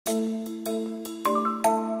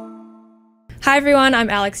Hi everyone,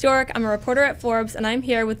 I'm Alex York. I'm a reporter at Forbes, and I'm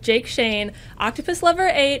here with Jake Shane, Octopus Lover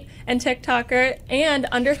 8 and TikToker, and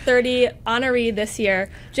under 30 honoree this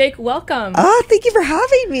year. Jake, welcome. Thank you for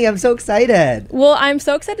having me. I'm so excited. Well, I'm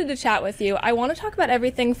so excited to chat with you. I want to talk about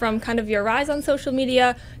everything from kind of your rise on social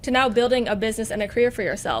media to now building a business and a career for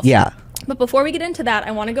yourself. Yeah. But before we get into that,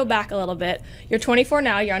 I want to go back a little bit. You're 24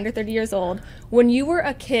 now, you're under 30 years old. When you were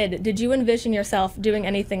a kid, did you envision yourself doing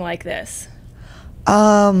anything like this?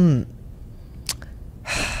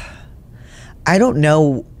 I don't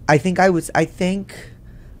know. I think I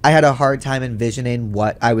had a hard time envisioning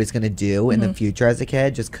what I was going to do in the future as a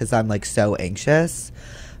kid, just because I'm like so anxious.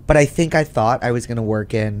 But I think I thought I was going to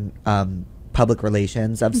work in public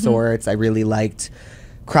relations of sorts. I really liked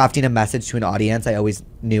crafting a message to an audience. I always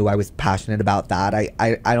knew I was passionate about that.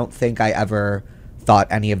 I don't think I ever thought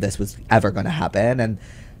any of this was ever going to happen. And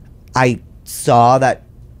I saw that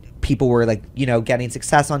people were like, you know, getting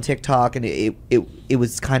success on TikTok, and it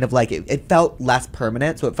was kind of like, it felt less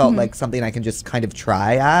permanent. So it felt like something I can just kind of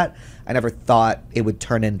try at. I never thought it would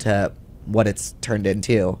turn into what it's turned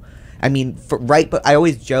into. I mean, but I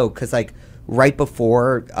always joke, because like right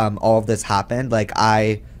before all of this happened, like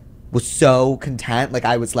I was so content. Like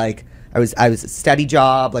I was a steady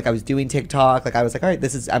job. Like I was doing TikTok. Like I was like, all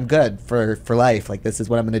right, I'm good for life. Like this is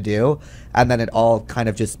what I'm going to do. And then it all kind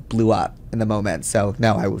of just blew up in the moment. So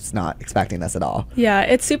no, I was not expecting this at all. Yeah,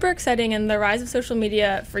 it's super exciting. And the rise of social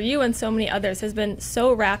media for you and so many others has been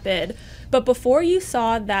so rapid. But before you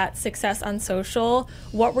saw that success on social,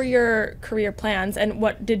 what were your career plans and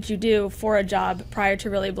what did you do for a job prior to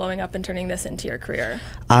really blowing up and turning this into your career?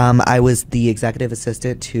 I was the executive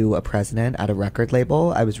assistant to a president at a record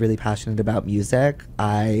label. I was really passionate about music.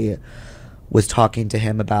 I was talking to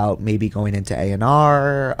him about maybe going into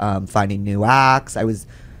A&R, finding new acts. I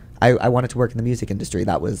wanted to work in the music industry.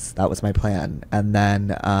 That was my plan. And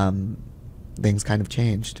then things kind of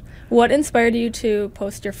changed. What inspired you to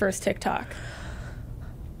post your first TikTok?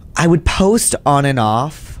 I would post on and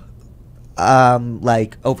off,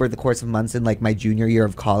 like over the course of months in like my junior year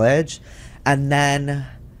of college. And then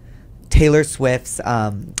Taylor Swift's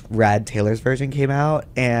Red, Taylor's version came out,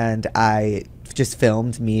 and I just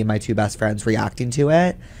filmed me and my two best friends reacting to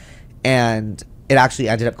it. And it actually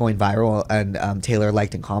ended up going viral, and Taylor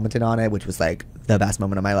liked and commented on it, which was like the best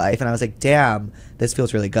moment of my life. And I was like, damn, this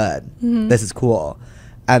feels really good. This is cool.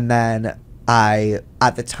 And then I,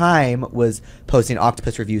 at the time, was posting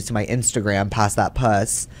Octopus reviews to my Instagram, Past That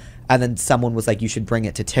Puss. And then someone was like, you should bring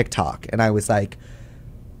it to TikTok. And I was like,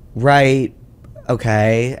 right,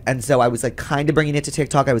 okay. And so I was like kind of bringing it to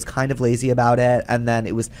TikTok. I was kind of lazy about it. And then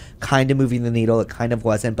it was kind of moving the needle. It kind of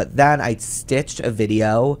wasn't. But then I stitched a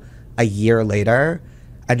video a year later.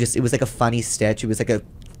 And just, it was like a funny stitch. It was like a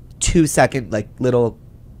 2-second, like little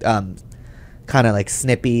kind of like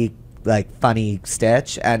snippy, like funny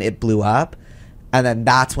stitch, and it blew up. And then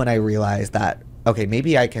that's when I realized that, okay,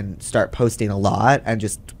 maybe I can start posting a lot and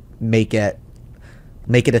just make it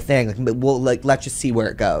a thing. Like, let's just see where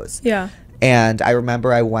it goes. Yeah. And I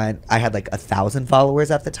remember I had like 1,000 followers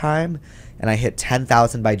at the time, and I hit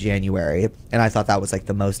 10,000 by January, and I thought that was like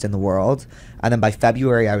the most in the world. And then by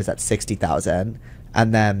February I was at 60,000,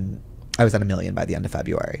 and then I was at 1 million by the end of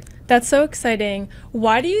February. That's so exciting.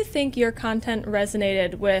 Why do you think your content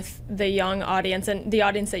resonated with the young audience and the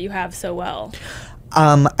audience that you have so well?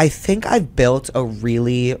 I think I've built a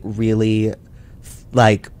really, really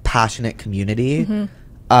like passionate community.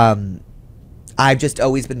 I've just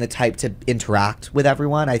always been the type to interact with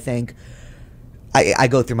everyone. I think I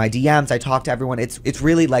go through my DMs, I talk to everyone. It's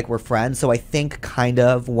really like we're friends. So I think kind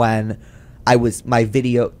of when my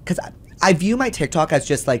video, because I view my TikTok as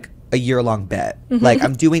just like a year-long bit. Like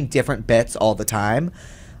I'm doing different bits all the time.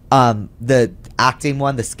 The acting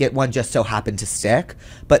one, the skit one just so happened to stick,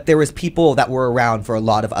 but there was people that were around for a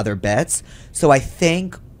lot of other bits. So I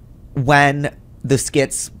think when the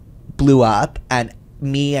skits blew up and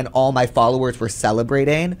me and all my followers were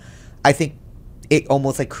celebrating, I think it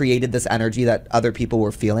almost like created this energy that other people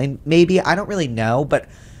were feeling. Maybe, I don't really know, but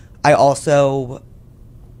I honestly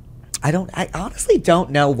don't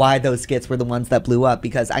know why those skits were the ones that blew up,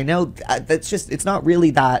 because I know it's not really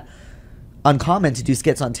that uncommon to do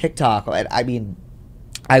skits on TikTok. I mean,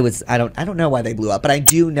 I don't know why they blew up, but I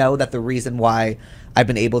do know that the reason why I've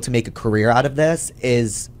been able to make a career out of this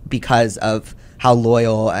is because of how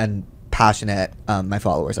loyal and passionate my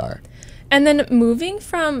followers are. And then moving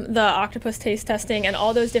from the octopus taste testing and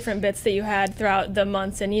all those different bits that you had throughout the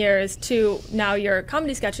months and years to now your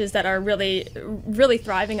comedy sketches that are really, really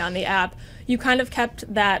thriving on the app, you kind of kept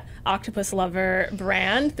that Octopus Lover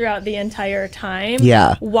brand throughout the entire time.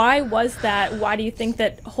 Yeah. Why was that? Why do you think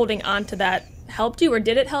that holding on to that helped you, or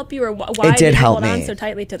did it help you, or why It did you help hold on me. so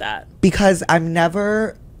tightly to that? Because I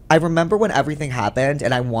remember when everything happened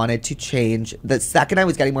and I wanted to change. The second I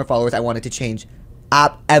was getting more followers, I wanted to change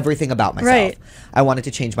everything about myself. Right. I wanted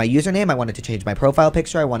to change my username. I wanted to change my profile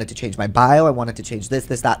picture. I wanted to change my bio. I wanted to change this,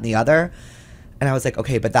 that, and the other. And I was like,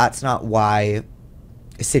 okay, but that's not why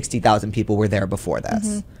 60,000 people were there before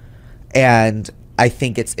this. And I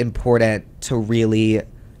think it's important to really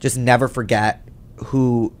just never forget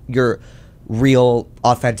who your real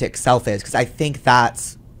authentic self is, because I think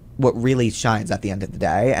that's what really shines at the end of the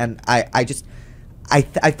day. And I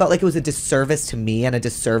felt like it was a disservice to me and a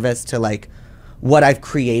disservice to like what I've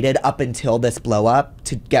created up until this blow up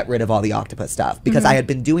to get rid of all the Octopus stuff, because I had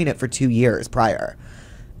been doing it for 2 years prior,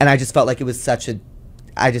 and I just felt like it was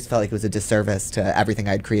a disservice to everything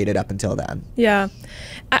I'd created up until then. Yeah.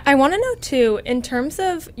 I want to know too, in terms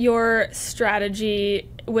of your strategy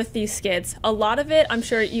with these skits, a lot of it, I'm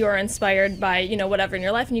sure you are inspired by, you know, whatever in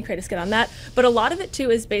your life and you create a skit on that, but a lot of it too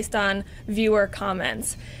is based on viewer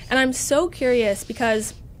comments. And I'm so curious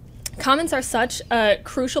because comments are such a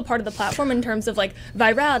crucial part of the platform in terms of like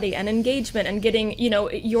virality and engagement and getting, you know,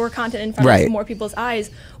 your content in front of more people's eyes.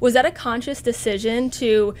 Was that a conscious decision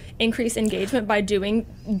to increase engagement by doing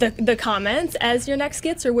the comments as your next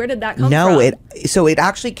skits, or where did that come from? No, it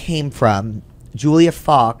actually came from Julia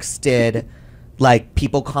Fox did like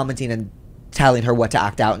people commenting and telling her what to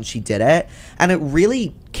act out, and she did it. And it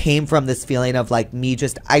really came from this feeling of like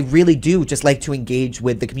I really do just like to engage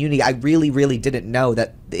with the community. I really, really didn't know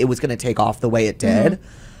that it was going to take off the way it did.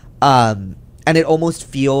 And it almost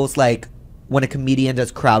feels like when a comedian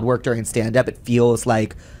does crowd work during stand-up, it feels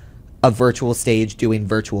like a virtual stage doing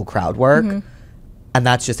virtual crowd work. And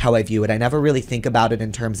that's just how I view it. I never really think about it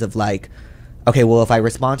in terms of like, okay, well, if I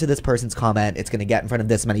respond to this person's comment, it's going to get in front of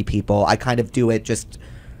this many people. I kind of do it just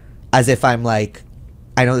as if I'm like,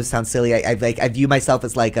 I know this sounds silly. I view myself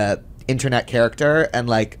as like a internet character, and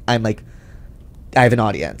like I'm like I have an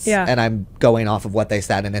audience, and I'm going off of what they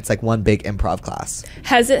said, and it's like one big improv class.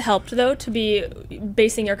 Has it helped though to be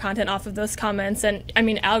basing your content off of those comments? And I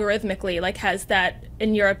mean, algorithmically, like, has that,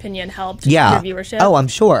 in your opinion, helped your viewership? Oh, I'm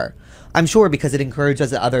sure, because it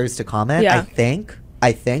encourages others to comment.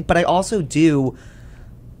 I think, but I also do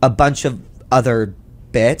a bunch of other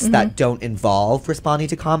bits that don't involve responding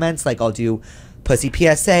to comments. Like I'll do pussy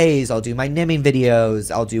PSAs, I'll do my nimming videos,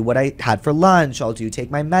 I'll do what I had for lunch, I'll do take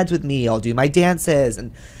my meds with me, I'll do my dances,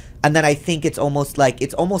 and then I think it's almost like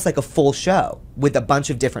a full show with a bunch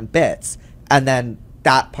of different bits, and then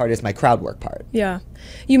that part is my crowd work part. Yeah.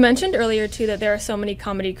 You mentioned earlier too that there are so many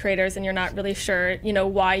comedy creators and you're not really sure, you know,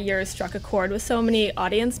 why yours struck a chord with so many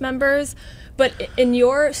audience members. But in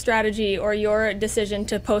your strategy or your decision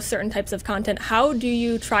to post certain types of content, how do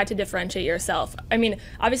you try to differentiate yourself? I mean,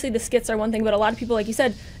 obviously the skits are one thing, but a lot of people, like you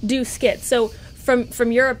said, do skits. So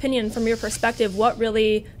from your opinion, from your perspective, what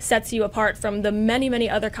really sets you apart from the many, many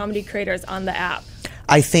other comedy creators on the app?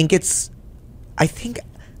 I think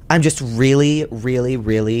I'm just really, really,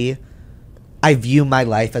 really, I view my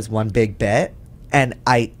life as one big bit, and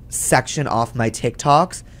I section off my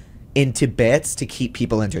TikToks into bits to keep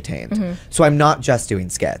people entertained. So I'm not just doing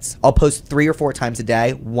skits. I'll post 3 or 4 times a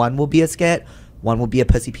day. One will be a skit, one will be a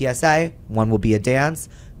pussy PSA, one will be a dance,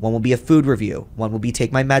 one will be a food review, one will be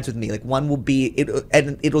take my meds with me, like one will be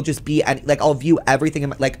it'll just be, and like I'll view everything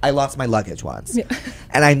in like I lost my luggage once,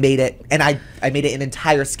 and I made it an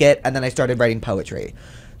entire skit, and then I started writing poetry.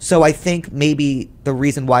 So I think maybe the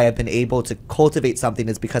reason why I've been able to cultivate something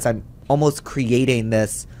is because I'm almost creating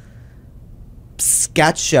this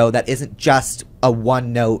sketch show that isn't just a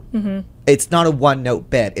one note. It's not a one note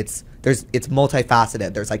bit. It's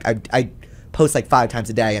multifaceted. There's like I post like 5 times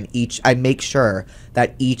a day, and I make sure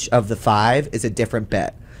that each of the 5 is a different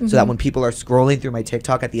bit, so that when people are scrolling through my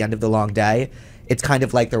TikTok at the end of the long day, it's kind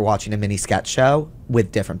of like they're watching a mini sketch show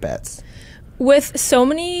with different bits. With so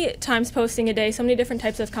many times posting a day, so many different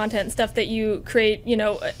types of content and stuff that you create, you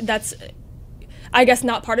know, that's, I guess,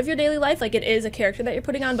 not part of your daily life. Like, it is a character that you're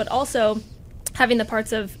putting on, but also having the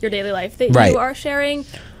parts of your daily life that you are sharing.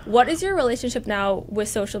 What is your relationship now with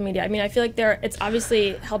social media? I mean, I feel like it's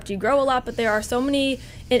obviously helped you grow a lot, but there are so many,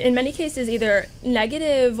 in many cases, either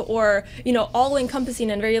negative or, you know, all-encompassing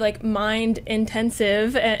and very like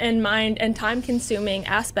mind-intensive and mind and time-consuming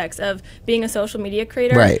aspects of being a social media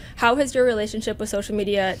creator. How has your relationship with social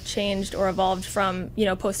media changed or evolved from, you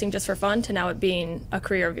know, posting just for fun to now it being a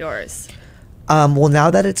career of yours? Well, now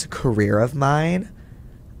that it's a career of mine,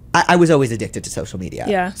 I was always addicted to social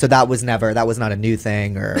media. So that was not a new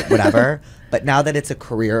thing or whatever. But now that it's a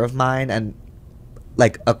career of mine, and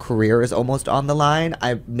like a career is almost on the line,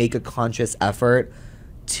 I make a conscious effort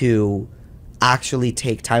to actually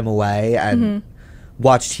take time away and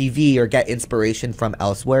watch TV or get inspiration from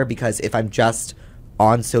elsewhere, because if I'm just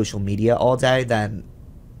on social media all day, then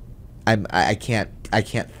I can't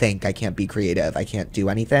think, I can't be creative, I can't do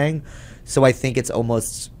anything. So I think it's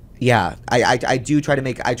almost, yeah, I do try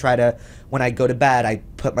to, when I go to bed, I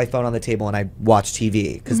put my phone on the table and I watch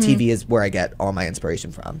TV, because TV is where I get all my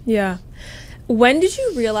inspiration from. Yeah. When did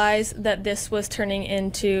you realize that this was turning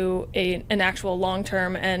into an actual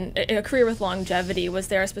long-term and a career with longevity? Was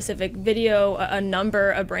there a specific video, a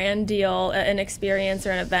number, a brand deal, an experience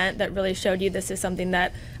or an event that really showed you this is something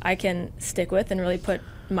that I can stick with and really put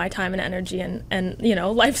my time and energy and you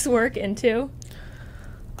know, life's work into?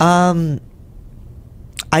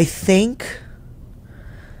 I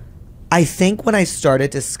think when I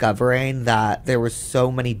started discovering that there were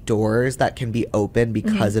so many doors that can be open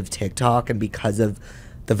because of TikTok and because of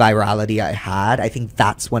the virality I had, I think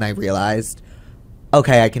that's when I realized,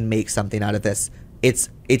 okay, I can make something out of this. It's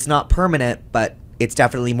not permanent, but it's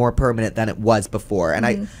definitely more permanent than it was before.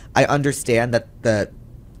 And I understand that the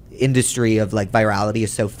industry of like virality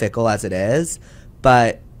is so fickle as it is,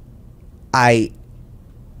 but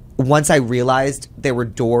once I realized there were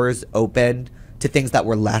doors open to things that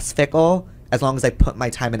were less fickle, as long as I put my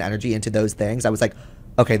time and energy into those things, I was like,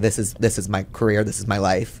 okay, this is my career, this is my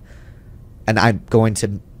life, and I'm going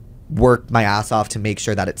to work my ass off to make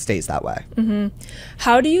sure that it stays that way.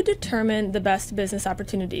 How do you determine the best business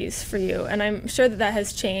opportunities for you? And I'm sure that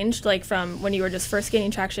has changed, like from when you were just first gaining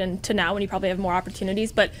traction to now when you probably have more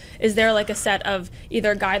opportunities, but is there like a set of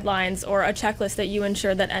either guidelines or a checklist that you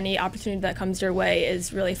ensure that any opportunity that comes your way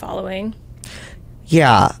is really following?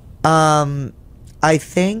 Yeah. I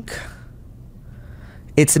think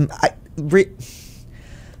it's, I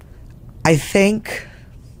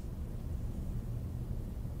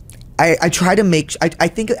try to make, I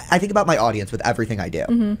think about my audience with everything I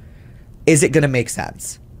do. Is it going to make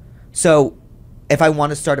sense? So if I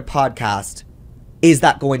want to start a podcast, is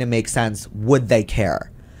that going to make sense? Would they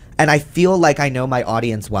care? And I feel like I know my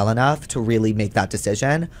audience well enough to really make that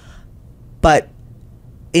decision. But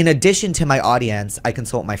in addition to my audience, I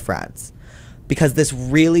consult my friends. Because this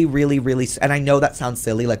really, and I know that sounds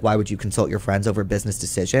silly, like why would you consult your friends over business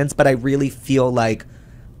decisions? But I really feel like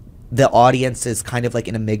the audience is kind of like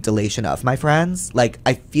an amygdalation of my friends. Like,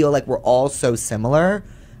 I feel like we're all so similar,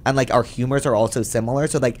 and like our humors are all so similar.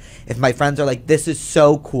 So like, if my friends are like, this is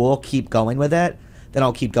so cool, keep going with it, then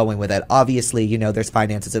I'll keep going with it. Obviously, you know, there's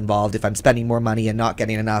finances involved. If I'm spending more money and not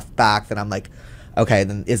getting enough back, then I'm like, okay,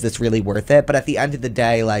 then is this really worth it? But at the end of the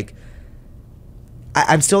day, like,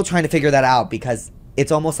 I'm still trying to figure that out, because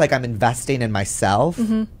it's almost like I'm investing in myself,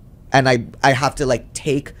 and I have to like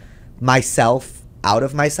take myself out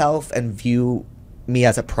of myself and view me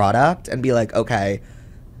as a product and be like, okay,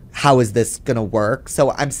 how is this gonna work?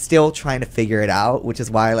 So I'm still trying to figure it out, which is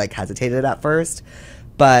why I like hesitated at first.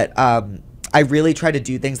 But I really try to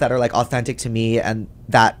do things that are like authentic to me and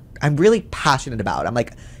that I'm really passionate about. I'm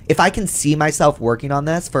like, if I can see myself working on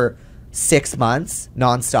this for 6 months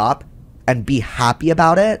nonstop and be happy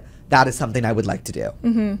about it, that is something I would like to do.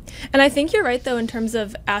 And I think you're right, though, in terms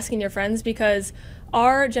of asking your friends, because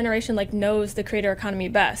our generation like knows the creator economy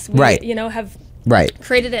best. We, you know, have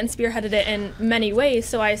created it and spearheaded it in many ways.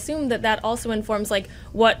 So I assume that that also informs like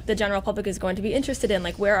what the general public is going to be interested in,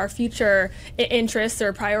 like where our future interests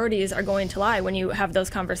or priorities are going to lie when you have those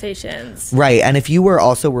conversations. Right. And if you were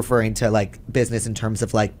also referring to like business in terms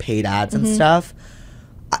of like paid ads and stuff,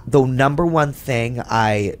 the number one thing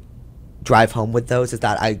I drive home with those is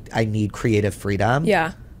that I need creative freedom.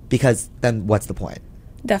 Yeah. Because then what's the point?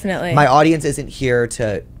 Definitely. My audience isn't here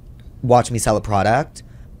to watch me sell a product,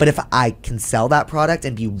 but if I can sell that product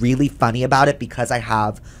and be really funny about it because I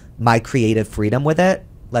have my creative freedom with it,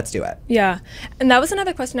 let's do it. Yeah. And that was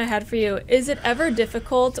another question I had for you. Is it ever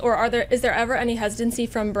difficult, or is there ever any hesitancy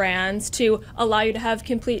from brands to allow you to have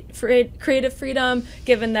complete creative freedom,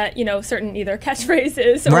 given that, you know, certain either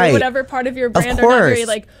catchphrases or whatever part of your brand are not very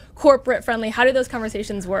like corporate friendly? How do those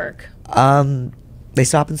conversations work? They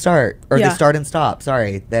stop and start, or they start and stop.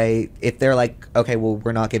 Sorry. If they're like, okay, well,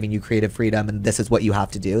 we're not giving you creative freedom and this is what you have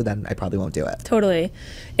to do, then I probably won't do it. Totally.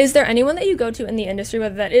 Is there anyone that you go to in the industry,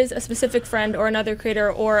 whether that is a specific friend or another creator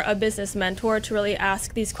or a business mentor, to really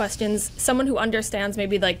ask these questions? Someone who understands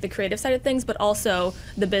maybe like the creative side of things, but also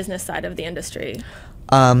the business side of the industry.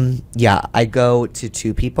 Yeah, I go to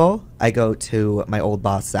 2 people. I go to my old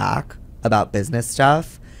boss, Zach, about business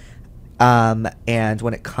stuff. And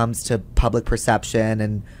when it comes to public perception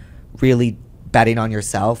and really betting on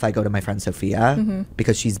yourself, I go to my friend Sophia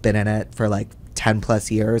because she's been in it for like 10 plus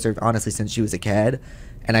years, or honestly since she was a kid.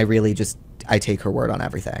 And I really just, I take her word on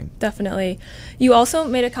everything. Definitely. You also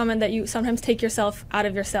made a comment that you sometimes take yourself out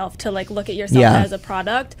of yourself to like look at yourself as a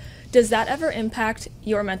product. Does that ever impact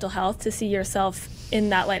your mental health to see yourself in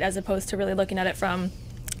that light as opposed to really looking at it from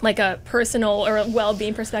like a personal or a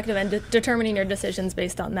well-being perspective and determining your decisions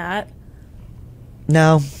based on that?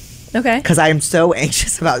 No. Okay. Because I am so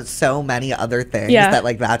anxious about so many other things that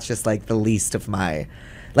like that's just like the least of my,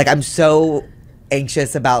 like I'm so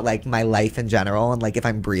anxious about like my life in general, and like if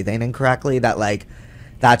I'm breathing incorrectly, that like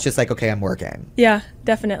that's just like, okay, I'm working. Yeah,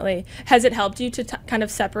 definitely. Has it helped you to kind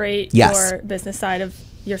of separate your business side of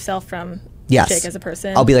yourself from Jake as a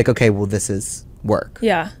person? I'll be like, okay, well, this is work.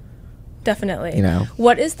 Yeah, definitely. You know,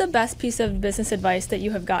 what is the best piece of business advice that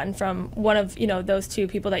you have gotten from one of, you know, those two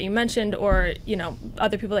people that you mentioned, or, you know,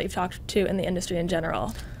 other people that you've talked to in the industry in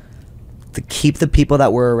general? To keep the people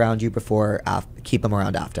that were around you before, keep them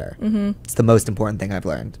around after. It's the most important thing I've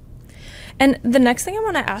learned. And the next thing I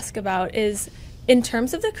want to ask about is, in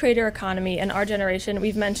terms of the creator economy and our generation,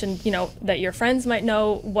 we've mentioned, you know, that your friends might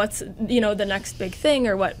know what's, you know, the next big thing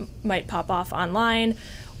or what might pop off online.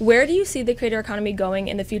 Where do you see the creator economy going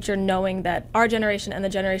in the future, knowing that our generation and the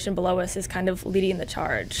generation below us is kind of leading the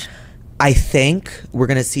charge? I think we're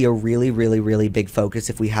going to see a really, really, really big focus,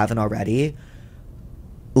 if we haven't already,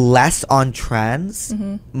 less on trends,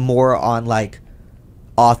 more on like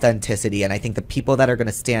authenticity. And I think the people that are going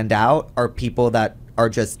to stand out are people that are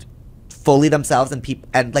just fully themselves and people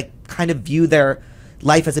and like kind of view their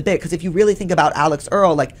life as a bit. Because if you really think about Alex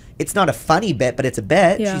Earl, like it's not a funny bit, but it's a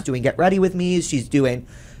bit. She's doing Get Ready With Me. She's really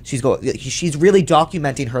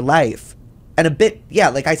documenting her life. And a bit,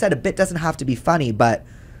 like I said, a bit doesn't have to be funny, but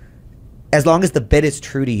as long as the bit is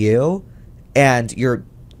true to you and you're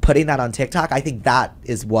putting that on TikTok, I think that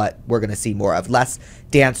is what we're going to see more of. Less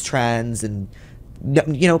dance trends and,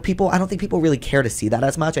 you know, people, I don't think people really care to see that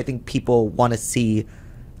as much. I think people want to see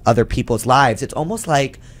other people's lives. It's almost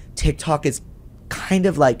like TikTok is kind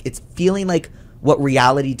of like, it's feeling like what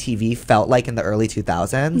reality TV felt like in the early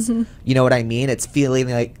 2000s. You know what I mean? It's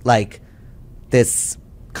feeling like this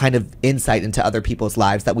kind of insight into other people's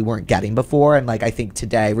lives that we weren't getting before. And like, I think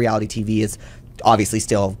today reality TV is obviously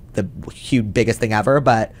still the huge biggest thing ever,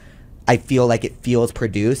 but I feel like it feels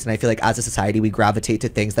produced, and I feel like as a society we gravitate to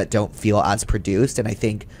things that don't feel as produced, and I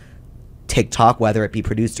think TikTok, whether it be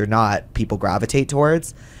produced or not, people gravitate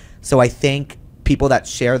towards. So I think people that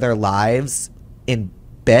share their lives in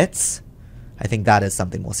bits, I think that is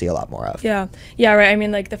something we'll see a lot more of. Yeah, right. I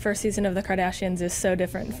mean, like the first season of the Kardashians is so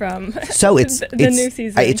different from the new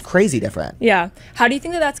season. It's crazy different. Yeah. How do you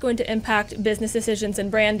think that that's going to impact business decisions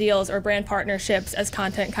and brand deals or brand partnerships as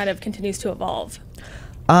content kind of continues to evolve?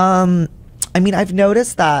 I mean, I've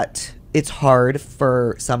noticed that it's hard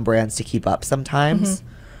for some brands to keep up sometimes,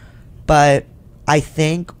 but I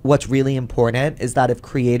think what's really important is that if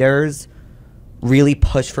creators really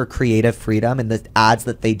push for creative freedom in the ads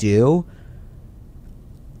that they do,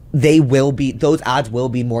 those ads will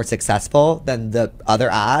be more successful than the other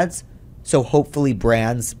ads. So hopefully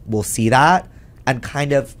brands will see that and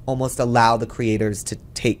kind of almost allow the creators to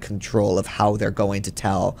take control of how they're going to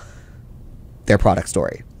tell their product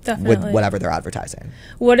story. Definitely. With whatever they're advertising.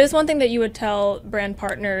 What is one thing that you would tell brand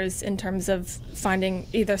partners in terms of finding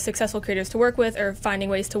either successful creators to work with or finding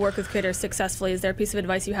ways to work with creators successfully? Is there a piece of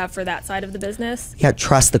advice you have for that side of the business? Yeah,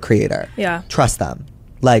 trust the creator. Yeah. Trust them.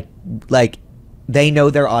 Like they know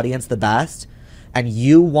their audience the best, and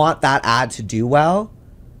you want that ad to do well,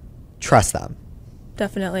 trust them.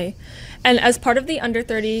 Definitely. And as part of the under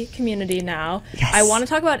 30 community now, I want to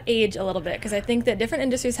talk about age a little bit, because I think that different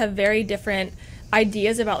industries have very different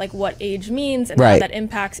ideas about like what age means and how that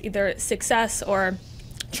impacts either success or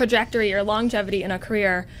trajectory or longevity in a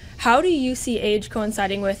career. How do you see age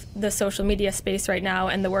coinciding with the social media space right now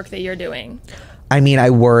and the work that you're doing? I mean, I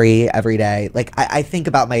worry every day. Like, I think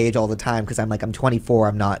about my age all the time because I'm 24,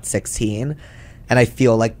 I'm not 16. And I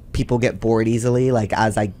feel like people get bored easily, like,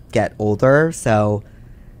 as I get older. So,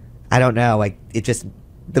 I don't know. Like, it just,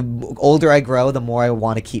 the older I grow, the more I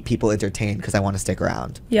want to keep people entertained because I want to stick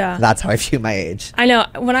around. Yeah. That's how I view my age. I know.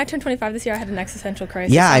 When I turned 25 this year, I had an existential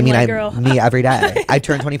crisis. Yeah, I mean, girl. me every day. I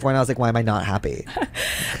turned 24 and I was like, why am I not happy?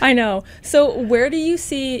 I know. So what do you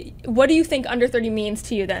think under 30 means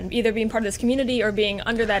to you then? Either being part of this community or being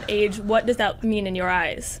under that age, what does that mean in your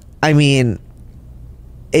eyes? I mean,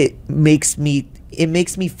 it makes me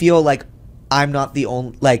feel like I'm not the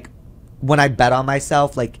only, like, when I bet on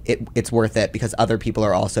myself, like, it's worth it because other people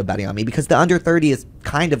are also betting on me. Because the under 30 is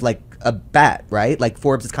kind of like a bet, right? Like,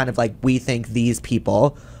 Forbes is kind of like, we think these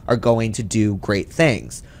people are going to do great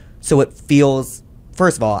things. So it feels,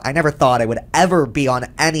 first of all, I never thought I would ever be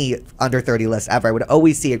on any under 30 list ever. I would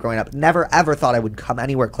always see it growing up. Never ever thought I would come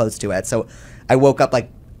anywhere close to it. So I woke up like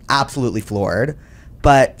absolutely floored.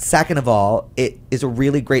 But second of all, it is a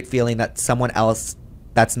really great feeling that someone else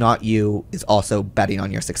that's not you is also betting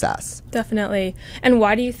on your success. Definitely. And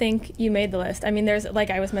why do you think you made the list? I mean, there's, like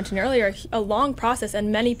I was mentioning earlier, a long process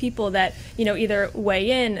and many people that, you know, either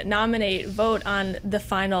weigh in, nominate, vote on the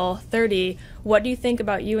final 30. What do you think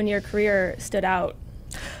about you and your career stood out?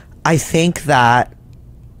 I think that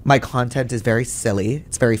my content is very silly.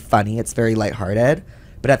 It's very funny. It's very lighthearted.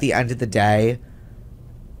 But at the end of the day,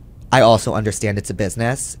 I also understand it's a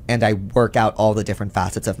business, and I work out all the different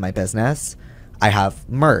facets of my business. I have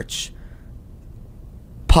merch,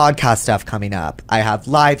 podcast stuff coming up. I have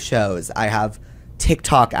live shows. I have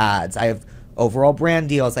TikTok ads. I have overall brand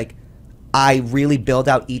deals. Like, I really build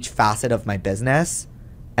out each facet of my business,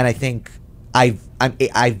 and I think I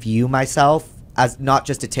view myself as not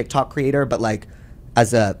just a TikTok creator, but like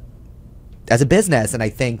as a business. And I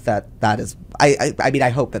think that is, I mean, I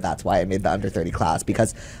hope that that's why I made the under 30 class,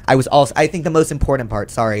 because I think the most important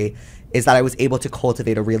part, is that I was able to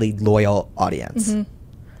cultivate a really loyal audience. Mm-hmm.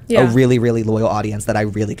 Yeah. A really, really loyal audience that I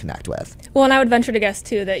really connect with. Well, and I would venture to guess,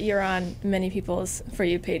 too, that you're on many people's For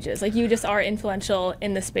You pages. Like, you just are influential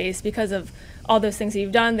in the space because of all those things that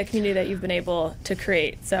you've done, the community that you've been able to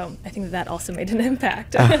create. So I think that also made an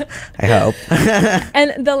impact. I hope.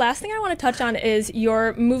 And the last thing I want to touch on is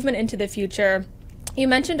your movement into the future. You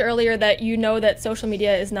mentioned earlier that you know that social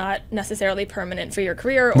media is not necessarily permanent for your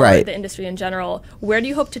career or right. the industry in general. Where do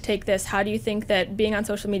you hope to take this? How do you think that being on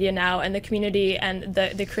social media now and the community and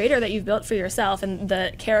the creator that you've built for yourself and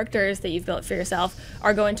the characters that you've built for yourself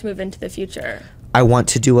are going to move into the future? I want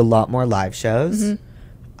to do a lot more live shows.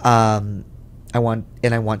 Mm-hmm. I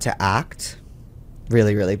want to act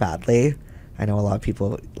really, really badly. I know a lot of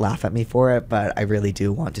people laugh at me for it, but I really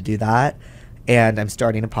do want to do that. And I'm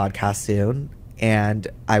starting a podcast soon. And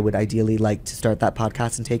I would ideally like to start that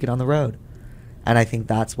podcast and take it on the road. And I think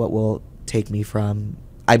that's what will take me from,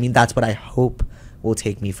 that's what I hope will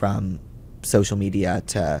take me from social media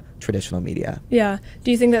to traditional media. Yeah. Do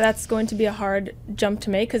you think that that's going to be a hard jump to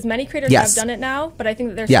make? Because many creators Yes. have done it now, but I think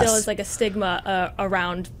that there Yes. still is like a stigma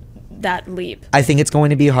around that leap. I think it's going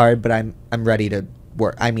to be hard, but I'm ready to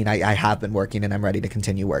work. I have been working, and I'm ready to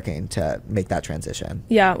continue working to make that transition.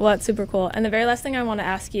 Yeah, well, that's super cool. And the very last thing I want to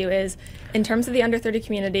ask you is, in terms of the under 30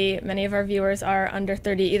 community, many of our viewers are under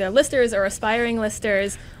 30, either listers or aspiring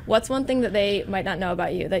listers. What's one thing that they might not know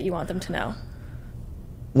about you that you want them to know?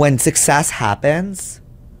 When success happens,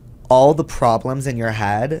 all the problems in your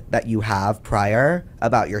head that you have prior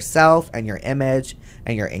about yourself and your image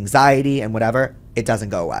and your anxiety and whatever, it doesn't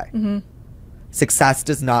go away. Mm-hmm. Success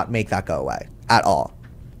does not make that go away at all.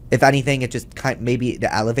 If anything, it just maybe it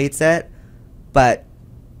elevates it. But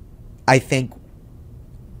I think,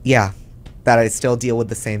 yeah, that I still deal with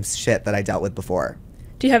the same shit that I dealt with before.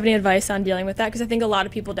 Do you have any advice on dealing with that? Because I think a lot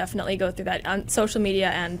of people definitely go through that on social media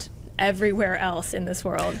and everywhere else in this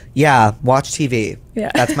world. Yeah, watch TV. Yeah.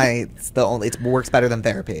 That's it works better than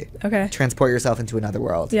therapy. Okay. Transport yourself into another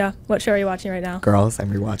world. Yeah. What show are you watching right now? Girls,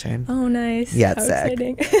 I'm rewatching. Oh, nice. Yeah, it's How sick.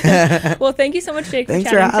 exciting. Well, thank you so much, Jake, Thanks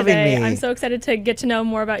for chatting for having today. me. I'm so excited to get to know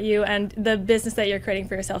more about you and the business that you're creating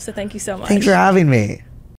for yourself. So thank you so much. Thanks for having me.